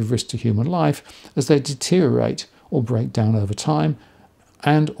substantive risk to human life as they deteriorate or break down over time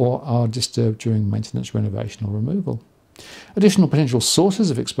and or are disturbed during maintenance, renovation or removal. Additional potential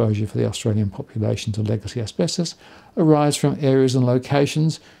sources of exposure for the Australian population to legacy asbestos arise from areas and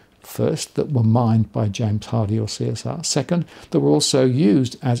locations, first, that were mined by James Hardie or CSR, second, that were also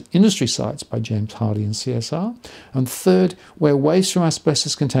used as industry sites by James Hardie and CSR, and third, where waste from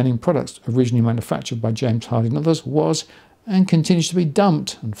asbestos-containing products originally manufactured by James Hardie and others was and continues to be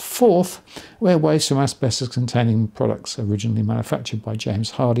dumped, and fourth, where waste from asbestos-containing products originally manufactured by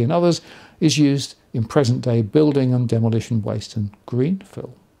James Hardie and others is used in present-day building and demolition waste and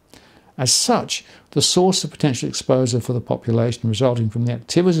greenfill. As such, the source of potential exposure for the population resulting from the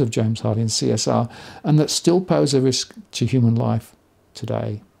activities of James Hardie and CSR, and that still pose a risk to human life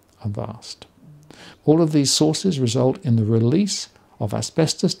today, are vast. All of these sources result in the release of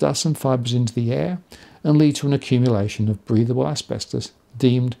asbestos dust and fibres into the air and lead to an accumulation of breathable asbestos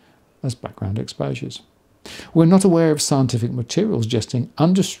deemed as background exposures. We're not aware of scientific materials suggesting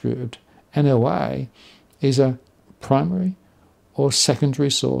undisturbed NOA is a primary or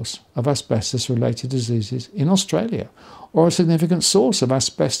secondary source of asbestos-related diseases in Australia, or a significant source of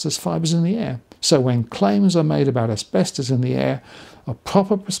asbestos fibres in the air. So when claims are made about asbestos in the air, a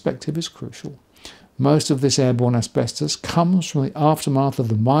proper perspective is crucial. Most of this airborne asbestos comes from the aftermath of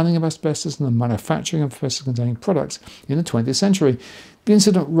the mining of asbestos and the manufacturing of asbestos-containing products in the 20th century. The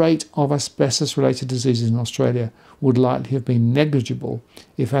incident rate of asbestos-related diseases in Australia would likely have been negligible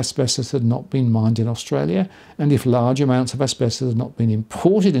if asbestos had not been mined in Australia and if large amounts of asbestos had not been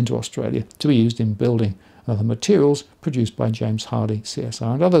imported into Australia to be used in building and other materials produced by James Hardie,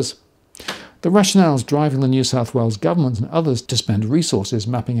 CSR and others. The rationales driving the New South Wales government and others to spend resources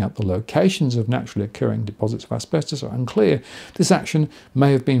mapping out the locations of naturally occurring deposits of asbestos are unclear. This action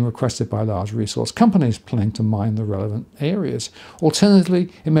may have been requested by large resource companies planning to mine the relevant areas.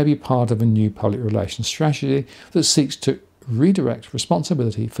 Alternatively, it may be part of a new public relations strategy that seeks to redirect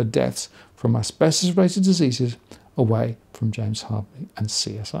responsibility for deaths from asbestos-related diseases away from James Hardie and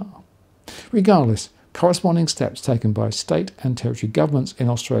CSR. Regardless, corresponding steps taken by state and territory governments in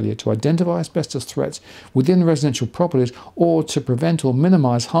Australia to identify asbestos threats within residential properties or to prevent or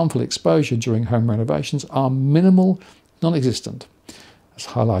minimise harmful exposure during home renovations are minimal, non-existent. As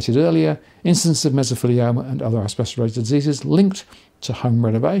highlighted earlier, instances of mesothelioma and other asbestos-related diseases linked to home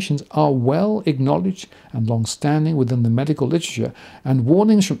renovations are well acknowledged and long-standing within the medical literature, and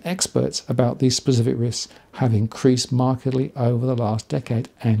warnings from experts about these specific risks have increased markedly over the last decade,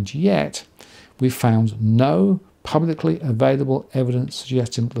 and yet we found no publicly available evidence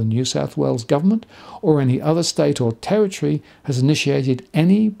suggesting that the New South Wales government or any other state or territory has initiated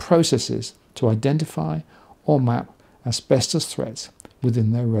any processes to identify or map asbestos threats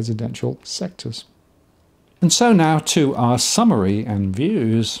within their residential sectors. And so now to our summary and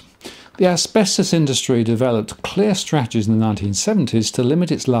views. The asbestos industry developed clear strategies in the 1970s to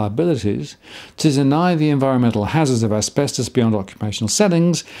limit its liabilities, to deny the environmental hazards of asbestos beyond occupational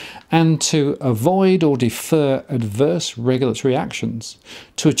settings, and to avoid or defer adverse regulatory actions.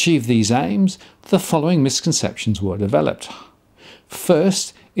 To achieve these aims, the following misconceptions were developed.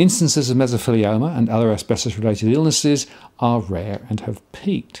 First, instances of mesothelioma and other asbestos-related illnesses are rare and have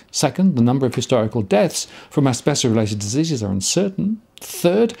peaked. Second, the number of historical deaths from asbestos-related diseases are uncertain.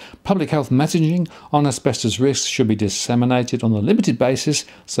 Third, public health messaging on asbestos risks should be disseminated on a limited basis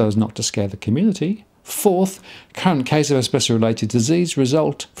so as not to scare the community. Fourth, current cases of asbestos-related disease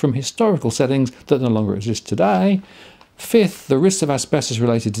result from historical settings that no longer exist today. Fifth, the risks of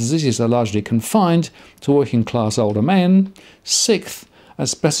asbestos-related diseases are largely confined to working-class older men. Sixth,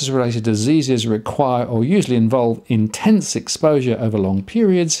 asbestos-related diseases require or usually involve intense exposure over long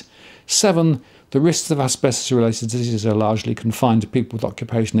periods. 7. The risks of asbestos-related diseases are largely confined to people with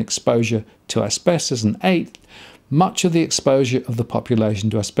occupational exposure to asbestos. And 8. much of the exposure of the population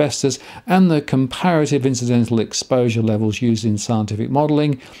to asbestos and the comparative incidental exposure levels used in scientific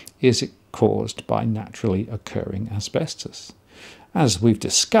modelling is caused by naturally occurring asbestos. As we've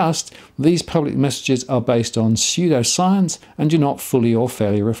discussed, these public messages are based on pseudoscience and do not fully or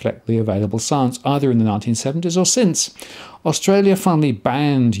fairly reflect the available science, either in the 1970s or since. Australia finally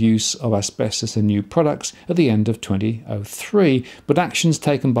banned use of asbestos in new products at the end of 2003, but actions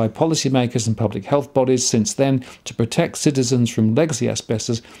taken by policymakers and public health bodies since then to protect citizens from legacy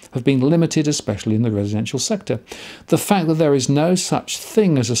asbestos have been limited, especially in the residential sector. The fact that there is no such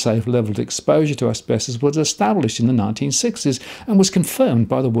thing as a safe level of exposure to asbestos was established in the 1960s and was confirmed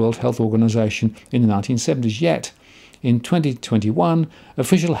by the World Health Organization in the 1970s, yet in 2021,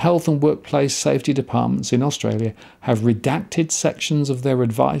 official health and workplace safety departments in Australia have redacted sections of their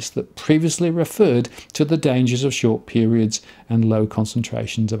advice that previously referred to the dangers of short periods and low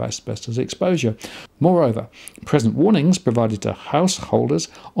concentrations of asbestos exposure. Moreover, present warnings provided to householders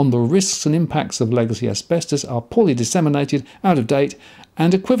on the risks and impacts of legacy asbestos are poorly disseminated, out of date,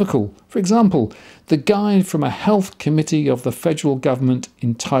 and equivocal. For example, the guide from a health committee of the federal government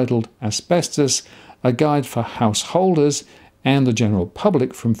entitled Asbestos, a guide for householders and the general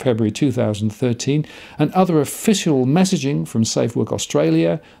public from February 2013, and other official messaging from Safe Work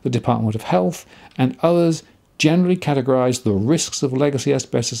Australia, the Department of Health, and others generally categorise the risks of legacy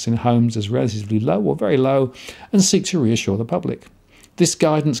asbestos in homes as relatively low or very low and seek to reassure the public. This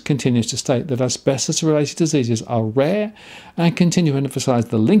guidance continues to state that asbestos-related diseases are rare and continue to emphasise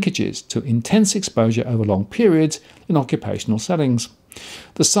the linkages to intense exposure over long periods in occupational settings.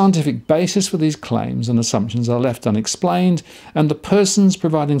 The scientific basis for these claims and assumptions are left unexplained, and the persons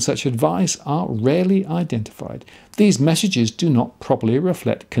providing such advice are rarely identified. These messages do not properly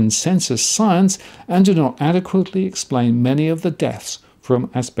reflect consensus science and do not adequately explain many of the deaths from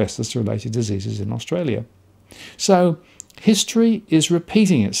asbestos-related diseases in Australia. So, history is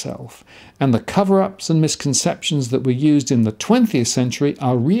repeating itself, and the cover-ups and misconceptions that were used in the 20th century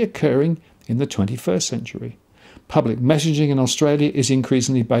are reoccurring in the 21st century. Public messaging in Australia is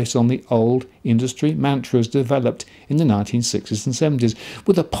increasingly based on the old industry mantras developed in the 1960s and 70s,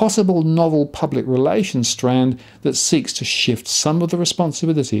 with a possible novel public relations strand that seeks to shift some of the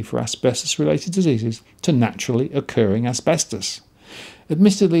responsibility for asbestos-related diseases to naturally occurring asbestos.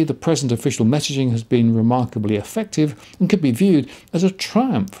 Admittedly, the present official messaging has been remarkably effective and could be viewed as a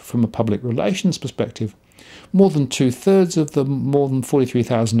triumph from a public relations perspective. More than two-thirds of the more than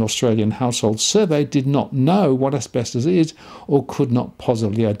 43,000 Australian households surveyed did not know what asbestos is or could not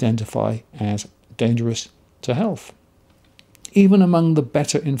positively identify as dangerous to health. Even among the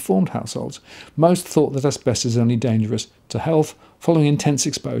better informed households, most thought that asbestos is only dangerous to health following intense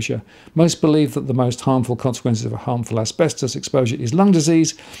exposure. Most believe that the most harmful consequences of a harmful asbestos exposure is lung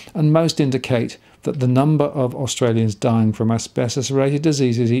disease, and most indicate that the number of Australians dying from asbestos-related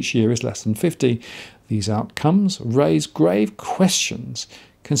diseases each year is less than 50. These outcomes raise grave questions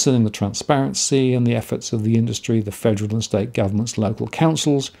concerning the transparency and the efforts of the industry, the federal and state governments, local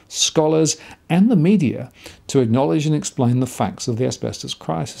councils, scholars and the media to acknowledge and explain the facts of the asbestos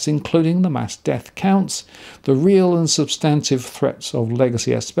crisis, including the mass death counts, the real and substantive threats of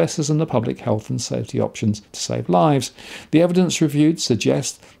legacy asbestos and the public health and safety options to save lives. The evidence reviewed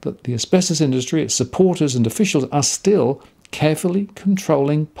suggests that the asbestos industry, its supporters and officials are still carefully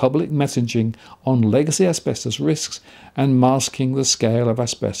controlling public messaging on legacy asbestos risks and masking the scale of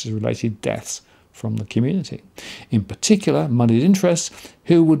asbestos-related deaths from the community. In particular, moneyed interests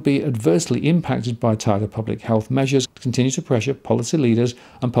who would be adversely impacted by tighter public health measures continue to pressure policy leaders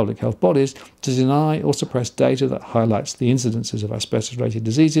and public health bodies to deny or suppress data that highlights the incidences of asbestos-related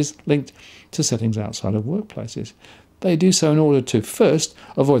diseases linked to settings outside of workplaces. They do so in order to, first,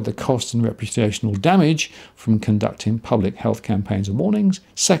 avoid the cost and reputational damage from conducting public health campaigns and warnings,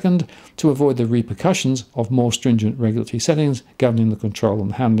 second, to avoid the repercussions of more stringent regulatory settings governing the control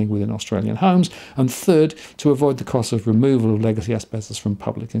and handling within Australian homes, and third, to avoid the cost of removal of legacy asbestos from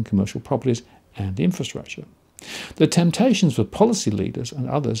public and commercial properties and infrastructure. The temptations for policy leaders and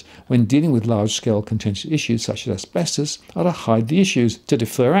others when dealing with large-scale contentious issues such as asbestos are to hide the issues, to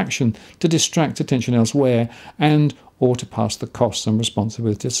defer action, to distract attention elsewhere, and or to pass the costs and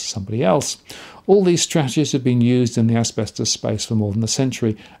responsibilities to somebody else. All these strategies have been used in the asbestos space for more than a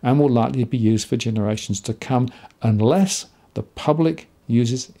century and will likely be used for generations to come unless the public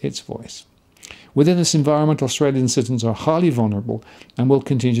uses its voice. Within this environment, Australian citizens are highly vulnerable and will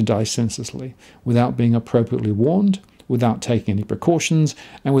continue to die senselessly without being appropriately warned, without taking any precautions,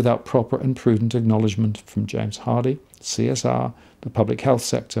 and without proper and prudent acknowledgement from James Hardie, CSR, the public health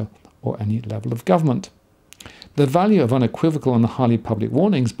sector, or any level of government. The value of unequivocal and highly public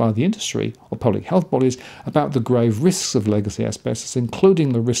warnings by the industry or public health bodies about the grave risks of legacy asbestos,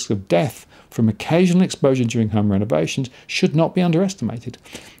 including the risk of death from occasional exposure during home renovations, should not be underestimated.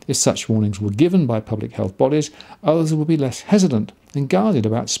 If such warnings were given by public health bodies, others would be less hesitant and guarded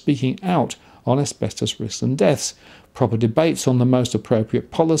about speaking out on asbestos risks and deaths. Proper debates on the most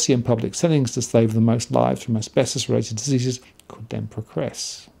appropriate policy in public settings to save the most lives from asbestos-related diseases could then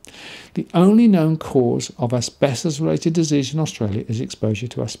progress. The only known cause of asbestos-related disease in Australia is exposure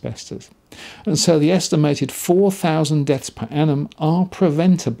to asbestos, and so the estimated 4,000 deaths per annum are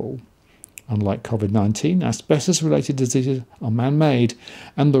preventable. Unlike COVID-19, asbestos-related diseases are man-made,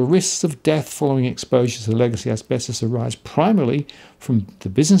 and the risks of death following exposure to legacy asbestos arise primarily from the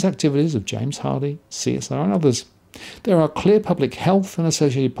business activities of James Hardie, CSR and others. There are clear public health and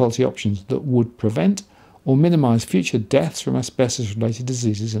associated policy options that would prevent or minimise future deaths from asbestos-related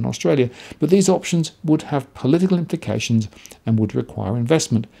diseases in Australia, but these options would have political implications and would require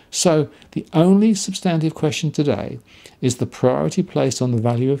investment. So the only substantive question today is the priority placed on the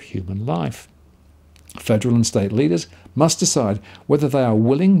value of human life. Federal and state leaders must decide whether they are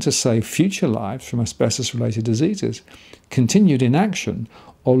willing to save future lives from asbestos-related diseases. Continued inaction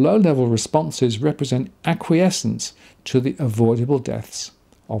or low-level responses represent acquiescence to the avoidable deaths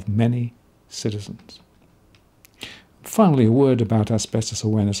of many citizens. Finally, a word about Asbestos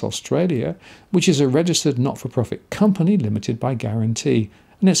Awareness Australia, which is a registered not-for-profit company limited by guarantee,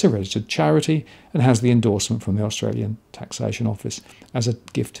 and it's a registered charity and has the endorsement from the Australian Taxation Office as a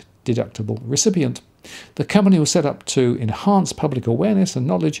gift-deductible recipient. The company was set up to enhance public awareness and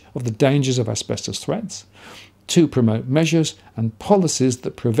knowledge of the dangers of asbestos threats, to promote measures and policies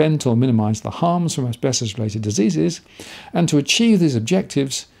that prevent or minimise the harms from asbestos-related diseases, and to achieve these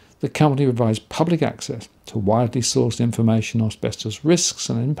objectives, the company provides public access to widely sourced information on asbestos risks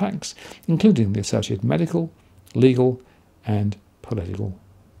and impacts, including the associated medical, legal and political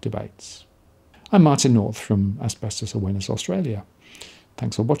debates. I'm Martin North from Asbestos Awareness Australia.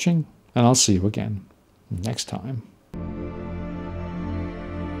 Thanks for watching, and I'll see you again next time.